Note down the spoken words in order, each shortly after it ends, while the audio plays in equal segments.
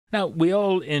Now, we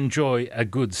all enjoy a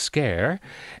good scare,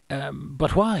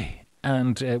 but why?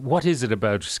 And what is it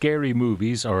about scary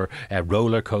movies or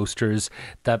roller coasters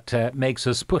that makes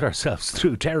us put ourselves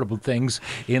through terrible things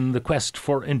in the quest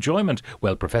for enjoyment?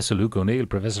 Well, Professor Luke O'Neill,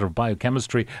 Professor of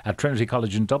Biochemistry at Trinity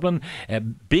College in Dublin,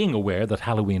 being aware that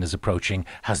Halloween is approaching,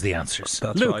 has the answers.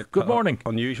 That's Luke, right. good morning.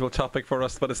 Unusual topic for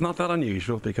us, but it's not that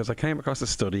unusual because I came across a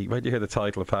study. Where did you hear the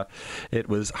title, Pat? It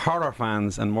was horror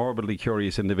fans and morbidly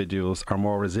curious individuals are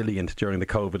more resilient during the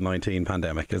COVID-19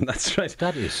 pandemic. Isn't that strange?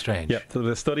 That is strange. Yeah, so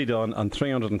the study done on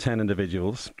 310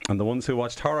 individuals, and the ones who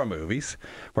watched horror movies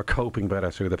were coping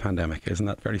better through the pandemic. Isn't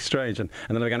that very strange? And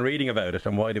then I began reading about it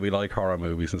and why do we like horror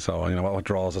movies and so on, what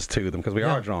draws us to them, because we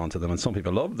are drawn to them and some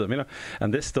people love them,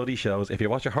 and this study shows if you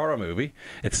watch a horror movie,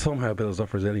 it somehow builds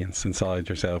up resilience inside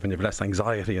yourself and you have less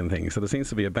anxiety and things, so there seems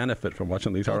to be a benefit from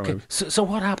watching these horror movies. So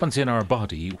what happens in our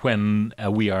body when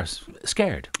we are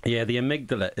scared? Yeah, the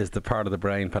amygdala is the part of the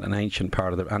brain, an ancient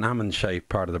part of an almond-shaped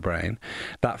part of the brain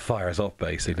that fires up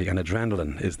basically, and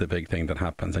adrenaline is the big thing that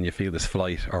happens, and you feel this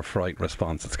flight or fright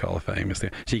response, it's called famously.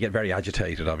 So you get very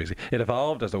agitated, obviously. It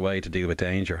evolved as a way to deal with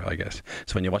danger, I guess.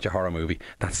 So when you watch a horror movie,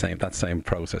 that same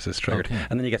process is triggered. Okay.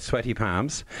 And then you get sweaty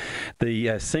palms.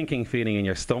 The sinking feeling in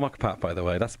your stomach, Pat, by the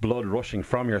way, that's blood rushing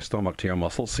from your stomach to your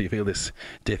muscles, so you feel this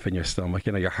dip in your stomach.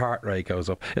 Your heart rate goes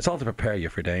up. It's all to prepare you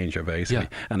for danger, basically.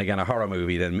 Yeah. And again, a horror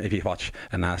movie, then if you watch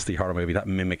a nasty horror movie, that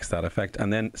mimics that effect.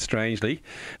 And then, strangely,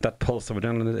 that pulse of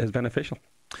adrenaline is beneficial.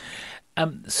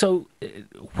 So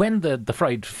when the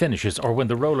fright finishes, or when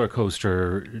the roller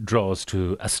coaster draws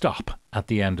to a stop at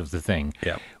the end of the thing,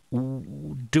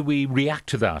 do we react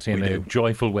to that in a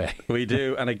joyful way? We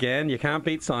do, and again, you can't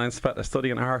beat science. But a study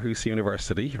in Aarhus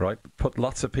University, right, put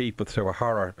lots of people through a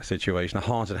horror situation, a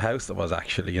haunted house that was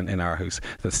actually in Aarhus.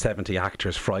 There's 70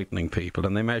 actors frightening people,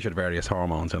 and they measured various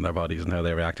hormones in their bodies and how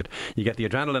they reacted. You get the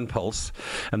adrenaline pulse,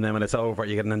 and then when it's over,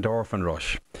 you get an endorphin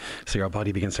rush. So your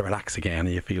body begins to relax again,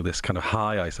 and you feel this kind of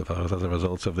high, I suppose, as a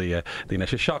result of the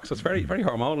initial shock. So it's very, very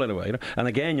hormonal in a way. And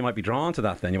again, you might be drawn to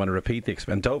that. Then you want to repeat the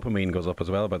experience. And dopamine goes up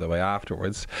as well, by the way,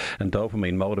 afterwards, and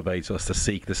dopamine motivates us to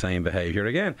seek the same behaviour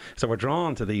again. So we're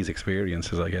drawn to these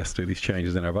experiences, I guess, through these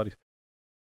changes in our bodies.